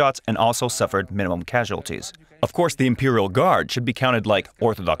took shots and also suffered minimum casualties. Of course, the Imperial Guard should be counted like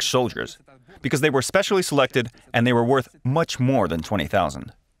Orthodox soldiers, because they were specially selected and they were worth much more than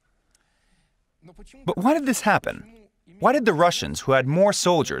 20,000. But why did this happen? Why did the Russians, who had more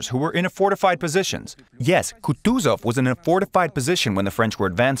soldiers, who were in fortified positions? Yes, Kutuzov was in a fortified position when the French were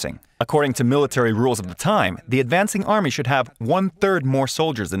advancing. According to military rules of the time, the advancing army should have 1/3 more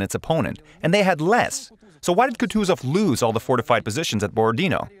soldiers than its opponent, and they had less. So why did Kutuzov lose all the fortified positions at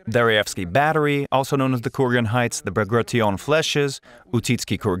Borodino? Daryevsky Battery, also known as the Kurgan Heights, the Bagration Flèches,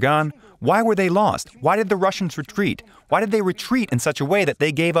 Utitsky Kurgan, why were they lost? Why did the Russians retreat? Why did they retreat in such a way that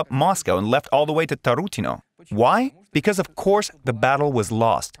they gave up Moscow and left all the way to Tarutino? Why? Because of course the battle was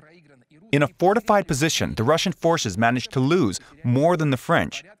lost. In a fortified position, the Russian forces managed to lose more than the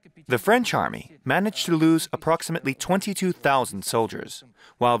French. The French army managed to lose approximately 22,000 soldiers,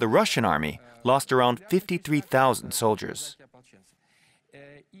 while the Russian army lost around 53,000 soldiers.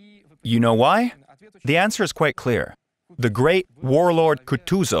 You know why? The answer is quite clear. The great warlord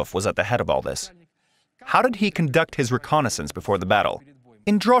Kutuzov was at the head of all this. How did he conduct his reconnaissance before the battle?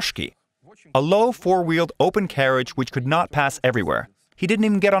 In droshky, a low four-wheeled open carriage which could not pass everywhere. He didn't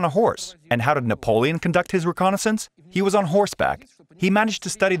even get on a horse. And how did Napoleon conduct his reconnaissance? He was on horseback. He managed to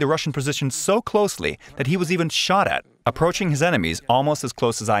study the Russian position so closely that he was even shot at, approaching his enemies almost as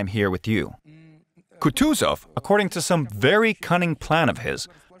close as I'm here with you. Kutuzov, according to some very cunning plan of his,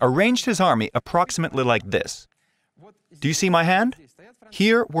 arranged his army approximately like this. Do you see my hand?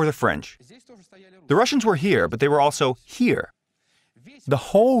 Here were the French. The Russians were here, but they were also here. The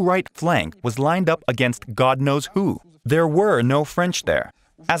whole right flank was lined up against God knows who. There were no French there.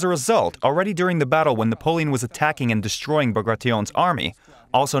 As a result, already during the battle when Napoleon was attacking and destroying Bagration's army,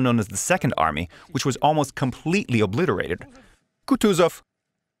 also known as the Second Army, which was almost completely obliterated, Kutuzov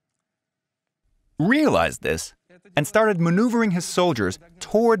realized this and started maneuvering his soldiers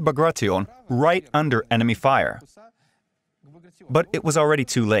toward Bagration right under enemy fire. But it was already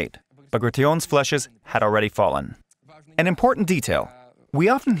too late. Bagration's flèches had already fallen. An important detail. We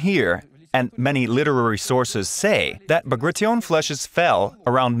often hear, and many literary sources say, that Bagration flèches fell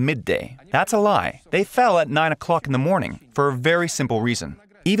around midday. That's a lie. They fell at 9 o'clock in the morning for a very simple reason.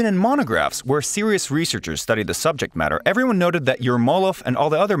 Even in monographs, where serious researchers studied the subject matter, everyone noted that Yermolov and all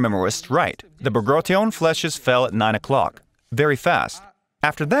the other memoirists write, the Bagration flèches fell at 9 o'clock. Very fast.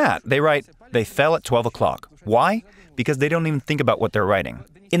 After that, they write, they fell at 12 o'clock. Why? Because they don't even think about what they're writing.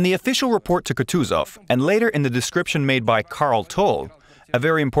 In the official report to Kutuzov, and later in the description made by Karl Toll, a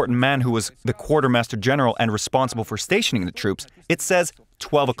very important man who was the quartermaster general and responsible for stationing the troops, it says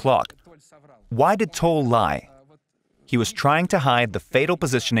 12 o'clock. Why did Toll lie? He was trying to hide the fatal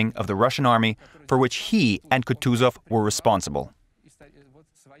positioning of the Russian army for which he and Kutuzov were responsible.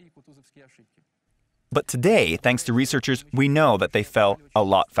 But today, thanks to researchers, we know that they fell a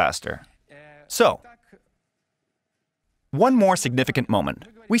lot faster. So, one more significant moment.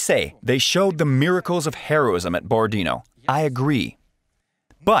 We say they showed the miracles of heroism at Borodino. I agree.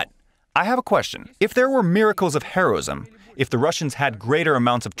 But I have a question. If there were miracles of heroism, if the Russians had greater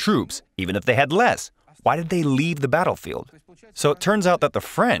amounts of troops, even if they had less, why did they leave the battlefield? So it turns out that the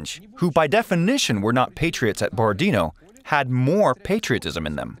French, who by definition were not patriots at Borodino, had more patriotism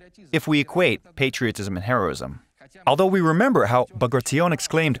in them, if we equate patriotism and heroism. Although we remember how Bagration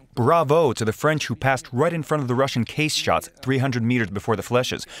exclaimed "Bravo" to the French who passed right in front of the Russian case shots 300 meters before the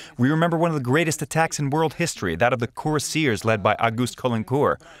flèches, we remember one of the greatest attacks in world history, that of the cuirassiers led by Auguste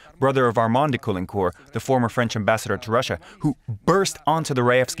Caulaincourt, brother of Armand de Caulaincourt, the former French ambassador to Russia, who burst onto the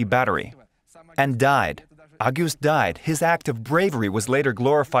Raevski battery and died. Auguste died. His act of bravery was later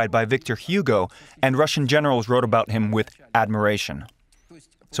glorified by Victor Hugo, and Russian generals wrote about him with admiration.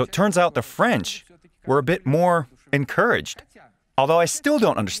 So it turns out the French were a bit more encouraged. Although I still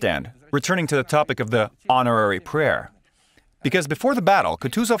don't understand, returning to the topic of the honorary prayer. Because before the battle,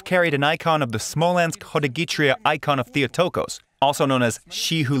 Kutuzov carried an icon of the Smolensk Hodegetria icon of Theotokos, also known as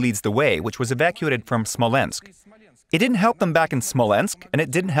She Who Leads the Way, which was evacuated from Smolensk. It didn't help them back in Smolensk, and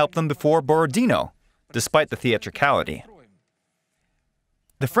it didn't help them before Borodino, despite the theatricality.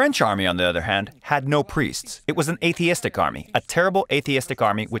 The French army, on the other hand, had no priests. It was an atheistic army, a terrible atheistic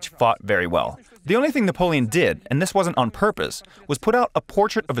army which fought very well. The only thing Napoleon did, and this wasn't on purpose, was put out a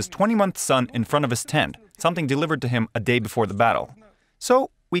portrait of his 20-month son in front of his tent, something delivered to him a day before the battle. So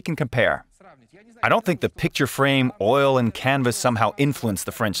we can compare. I don't think the picture frame, oil, and canvas somehow influenced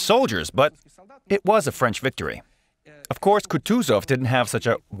the French soldiers, but it was a French victory. Of course, Kutuzov didn't have such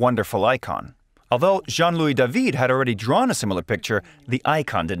a wonderful icon. Although Jean-Louis David had already drawn a similar picture, the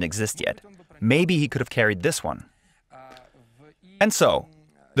icon didn't exist yet. Maybe he could have carried this one. And so,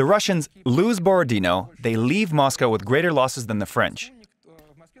 the Russians lose Borodino, they leave Moscow with greater losses than the French.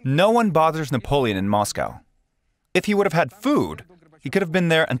 No one bothers Napoleon in Moscow. If he would have had food, he could have been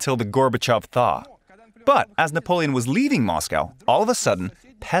there until the Gorbachev thaw. But as Napoleon was leaving Moscow, all of a sudden,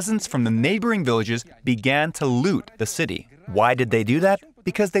 peasants from the neighboring villages began to loot the city. Why did they do that?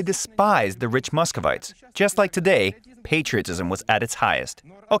 Because they despised the rich Muscovites. Just like today, patriotism was at its highest.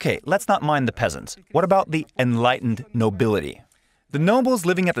 Okay, let's not mind the peasants. What about the enlightened nobility? The nobles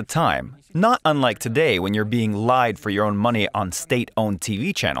living at the time, not unlike today when you're being lied for your own money on state-owned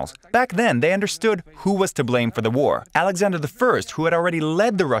TV channels, back then they understood who was to blame for the war. Alexander I, who had already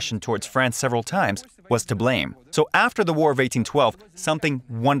led the Russian towards France several times, was to blame. So after the War of 1812, something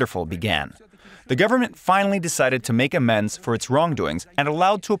wonderful began. The government finally decided to make amends for its wrongdoings and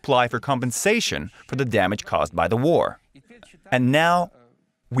allowed to apply for compensation for the damage caused by the war. And now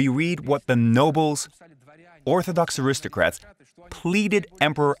we read what the nobles, Orthodox aristocrats, pleaded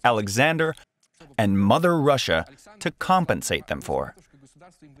Emperor Alexander and Mother Russia to compensate them for.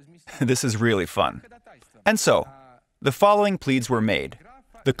 This is really fun. And so, the following pleas were made.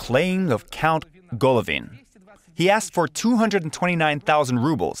 The claim of Count Golovin. He asked for 229,000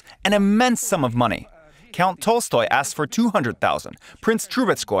 rubles, an immense sum of money. Count Tolstoy asked for 200,000, Prince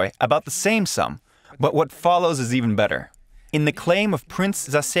Trubetskoy about the same sum. But what follows is even better. In the claim of Prince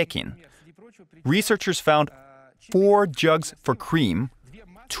Zasekin, researchers found 4 jugs for cream,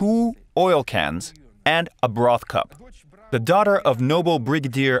 2 oil cans, and a broth cup. The daughter of noble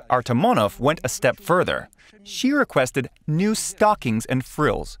Brigadier Artamonov went a step further. She requested new stockings and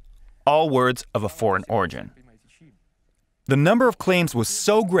frills, all words of a foreign origin. The number of claims was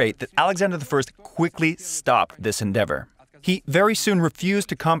so great that Alexander I quickly stopped this endeavor. He very soon refused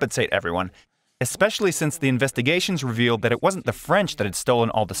to compensate everyone, especially since the investigations revealed that it wasn't the French that had stolen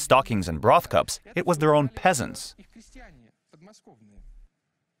all the stockings and broth cups, it was their own peasants.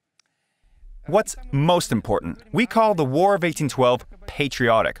 What's most important? We call the War of 1812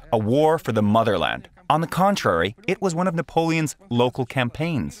 patriotic, a war for the motherland. On the contrary, it was one of Napoleon's local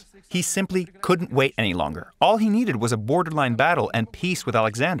campaigns. He simply couldn't wait any longer. All he needed was a borderline battle and peace with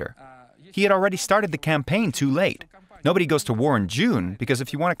Alexander. He had already started the campaign too late. Nobody goes to war in June because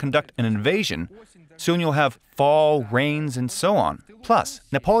if you want to conduct an invasion, soon you'll have fall, rains, and so on. Plus,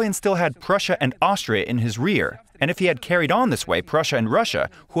 Napoleon still had Prussia and Austria in his rear. And if he had carried on this way, Prussia and Russia,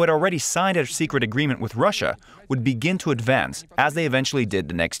 who had already signed a secret agreement with Russia, would begin to advance, as they eventually did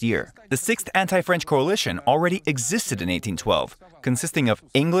the next year. The Sixth Anti-French Coalition already existed in 1812, consisting of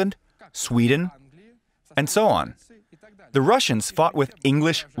England, Sweden, and so on. The Russians fought with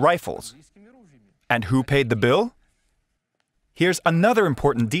English rifles. And who paid the bill? Here's another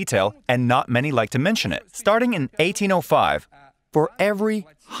important detail, and not many like to mention it. Starting in 1805, for every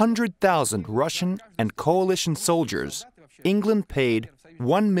 100,000 Russian and coalition soldiers, England paid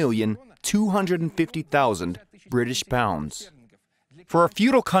 1,250,000 British pounds. For a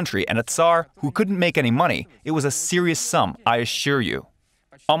feudal country and a Tsar who couldn't make any money, it was a serious sum, I assure you.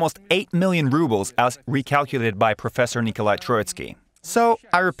 Almost 8 million rubles as recalculated by Professor Nikolai Troitsky. So,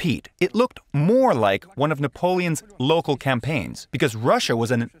 I repeat, it looked more like one of Napoleon's local campaigns, because Russia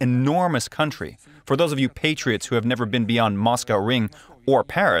was an enormous country. For those of you patriots who have never been beyond Moscow Ring or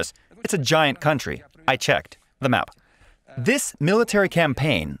Paris, it's a giant country. I checked the map. This military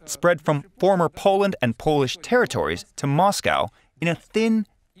campaign spread from former Poland and Polish territories to Moscow in a thin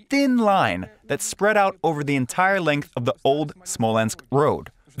line that spread out over the entire length of the old Smolensk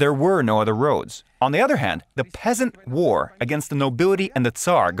road. There were no other roads. On the other hand, the peasant war against the nobility and the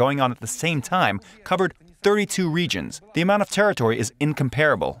Tsar going on at the same time covered 32 regions. The amount of territory is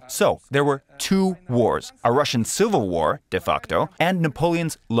incomparable. So, there were two wars, a Russian civil war, de facto, and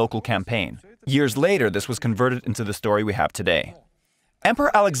Napoleon's local campaign. Years later, this was converted into the story we have today.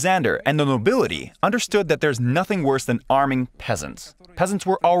 Emperor Alexander and the nobility understood that there's nothing worse than arming peasants. Peasants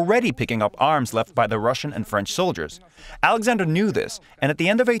were already picking up arms left by the Russian and French soldiers. Alexander knew this, and at the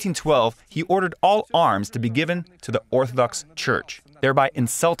end of 1812, he ordered all arms to be given to the Orthodox Church, thereby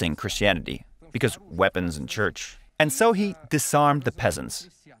insulting Christianity, because weapons in church. And so he disarmed the peasants.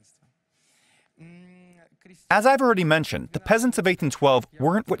 As I've already mentioned, the peasants of 1812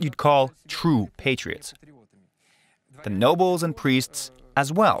 weren't what you'd call true patriots. The nobles and priests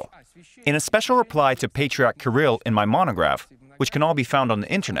as well. In a special reply to Patriarch Kirill in my monograph, which can all be found on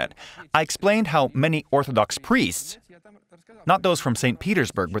the internet, I explained how many Orthodox priests, not those from St.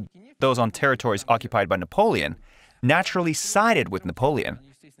 Petersburg, but those on territories occupied by Napoleon, naturally sided with Napoleon,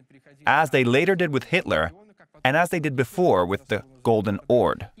 as they later did with Hitler, and as they did before with the Golden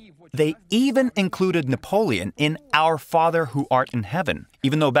Horde. They even included Napoleon in Our Father who art in heaven,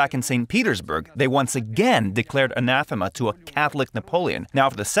 even though back in St. Petersburg, they once again declared anathema to a Catholic Napoleon, now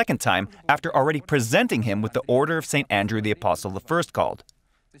for the second time after already presenting him with the Order of St. Andrew the Apostle I called.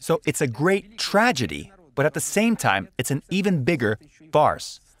 So it's a great tragedy, but at the same time, it's an even bigger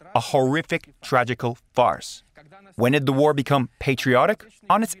farce, a horrific, tragical farce. When did the war become patriotic?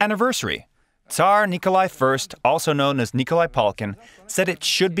 On its anniversary. Tsar Nikolai I, also known as Nikolai Palkin, said it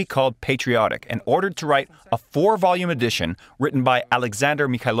should be called patriotic and ordered to write a 4-volume edition written by Alexander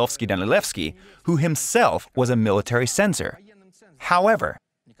Mikhailovsky-Danilevsky, who himself was a military censor. However,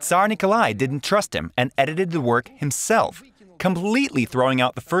 Tsar Nikolai didn't trust him and edited the work himself, completely throwing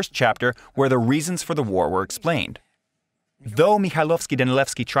out the first chapter where the reasons for the war were explained. Though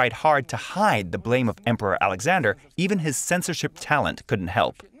Mikhailovsky-Danilevsky tried hard to hide the blame of Emperor Alexander, even his censorship talent couldn't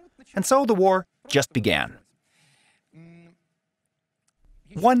help. And so the war just began.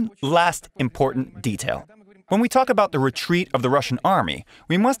 One last important detail. When we talk about the retreat of the Russian army,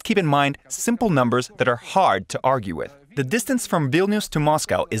 we must keep in mind simple numbers that are hard to argue with. The distance from Vilnius to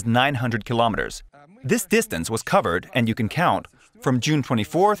Moscow is 900 kilometers. This distance was covered, and you can count, from June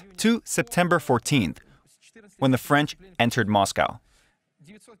 24th to September 14th, when the French entered Moscow.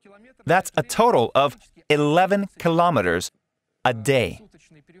 That's a total of 11 kilometers a day.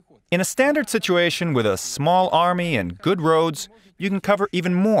 In a standard situation with a small army and good roads, you can cover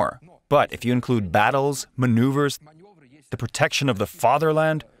even more. But if you include battles, maneuvers, the protection of the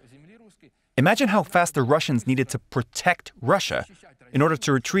fatherland, imagine how fast the Russians needed to protect Russia in order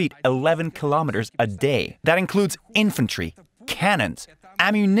to retreat 11 kilometers a day. That includes infantry, cannons,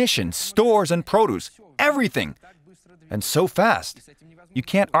 ammunition, stores and produce, everything. And so fast. You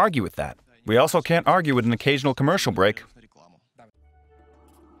can't argue with that. We also can't argue with an occasional commercial break.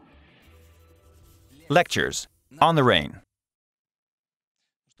 Lectures on the Reign.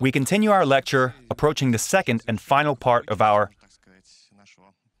 We continue our lecture approaching the second and final part of our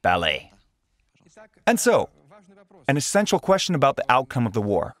ballet. And so, an essential question about the outcome of the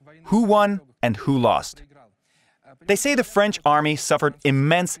war. Who won and who lost? They say the French army suffered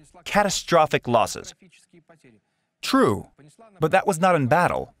immense, catastrophic losses. True, but that was not in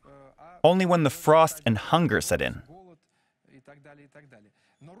battle, only when the frost and hunger set in.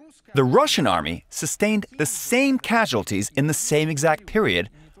 The Russian army sustained the same casualties in the same exact period,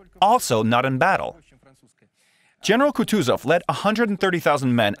 also not in battle. General Kutuzov led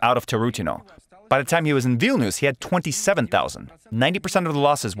 130,000 men out of Tarutino. By the time he was in Vilnius, he had 27,000. 90% of the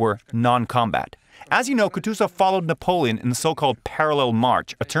losses were non-combat. As you know, Kutuzov followed Napoleon in the so-called parallel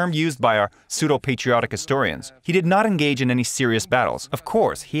march, a term used by our pseudo-patriotic historians. He did not engage in any serious battles. Of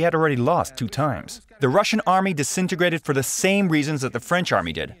course, he had already lost 2 times. The Russian army disintegrated for the same reasons that the French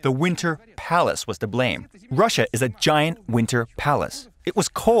army did. The Winter Palace was to blame. Russia is a giant winter palace. It was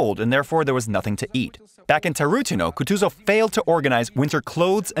cold, and therefore there was nothing to eat. Back in Tarutino, Kutuzov failed to organize winter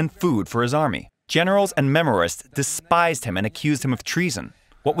clothes and food for his army. Generals and memoirists despised him and accused him of treason.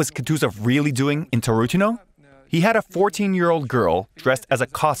 What was Kutuzov really doing in Tarutino? He had a 14-year-old girl dressed as a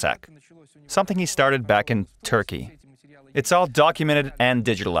Cossack, something he started back in Turkey. It's all documented and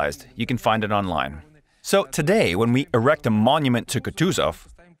digitalized. You can find it online. So today, when we erect a monument to Kutuzov,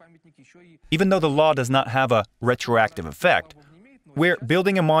 even though the law does not have a retroactive effect, we're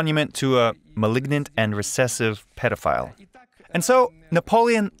building a monument to a malignant and recessive pedophile. And so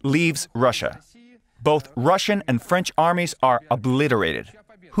Napoleon leaves Russia. Both Russian and French armies are obliterated.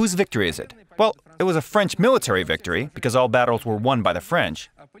 Whose victory is it? Well, it was a French military victory, because all battles were won by the French.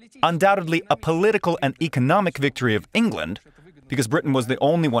 Undoubtedly a political and economic victory of England, because Britain was the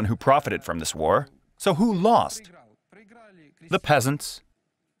only one who profited from this war. So who lost? The peasants.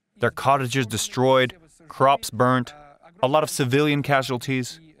 Their cottages destroyed, crops burnt, a lot of civilian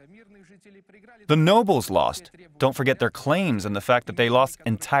casualties. The nobles lost. Don't forget their claims and the fact that they lost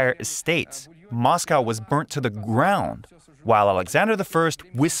entire estates. Moscow was burnt to the ground, while Alexander I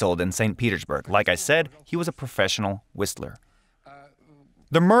whistled in St. Petersburg. Like I said, he was a professional whistler.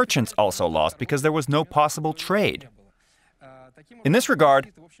 The merchants also lost because there was no possible trade. In this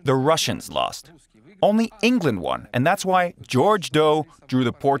regard, the Russians lost. Only England won, and that's why George Doe drew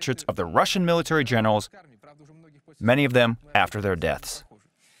the portraits of the Russian military generals, many of them after their deaths.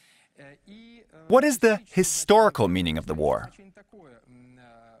 What is the historical meaning of the war?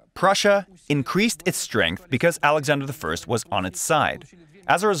 Prussia increased its strength because Alexander I was on its side.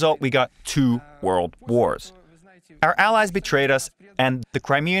 As a result, we got 2 world wars. Our allies betrayed us, and the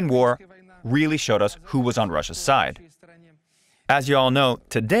Crimean War really showed us who was on Russia's side. As you all know,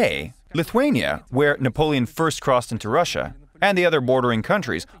 today, Lithuania, where Napoleon first crossed into Russia, and the other bordering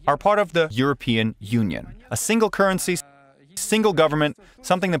countries are part of the European Union. A single currency, single government,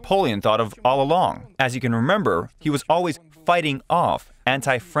 something Napoleon thought of all along. As you can remember, he was always fighting off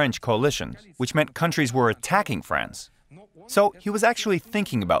anti-French coalitions, which meant countries were attacking France. So he was actually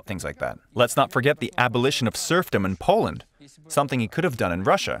thinking about things like that. Let's not forget the abolition of serfdom in Poland, something he could have done in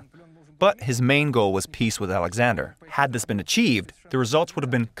Russia. But his main goal was peace with Alexander. Had this been achieved, the results would have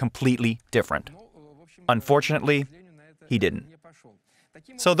been completely different. Unfortunately, he didn't.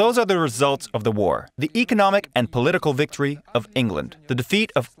 So those are the results of the war. The economic and political victory of England, the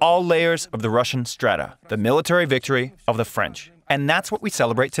defeat of all layers of the Russian strata, the military victory of the French. And that's what we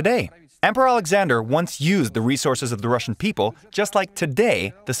celebrate today. Emperor Alexander once used the resources of the Russian people, just like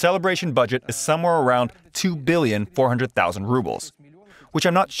today, the celebration budget is somewhere around 2,400,000 rubles, which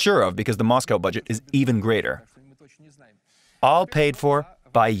I'm not sure of because the Moscow budget is even greater. All paid for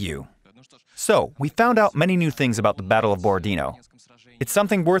by you. So, we found out many new things about the Battle of Borodino. It's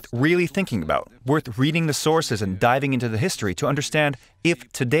something worth really thinking about, worth reading the sources and diving into the history to understand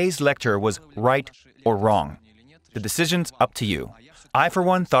if today's lecture was right or wrong. The decision's up to you. I, for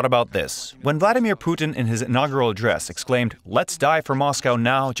one, thought about this. When Vladimir Putin in his inaugural address exclaimed, "Let's die for Moscow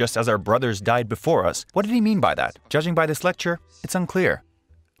now, just as our brothers died before us," what did he mean by that? Judging by this lecture, it's unclear.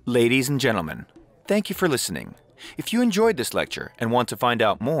 Ladies and gentlemen, thank you for listening. If you enjoyed this lecture and want to find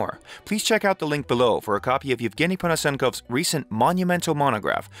out more, please check out the link below for a copy of Evgeny Ponasenkov's recent monumental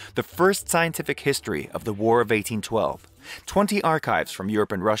monograph, The First Scientific History of the War of 1812. 20 archives from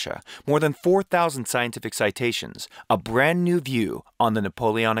Europe and Russia, more than 4,000 scientific citations, a brand new view on the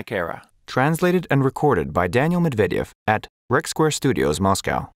Napoleonic era. Translated and recorded by Daniel Medvedev at Rec Square Studios,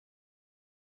 Moscow.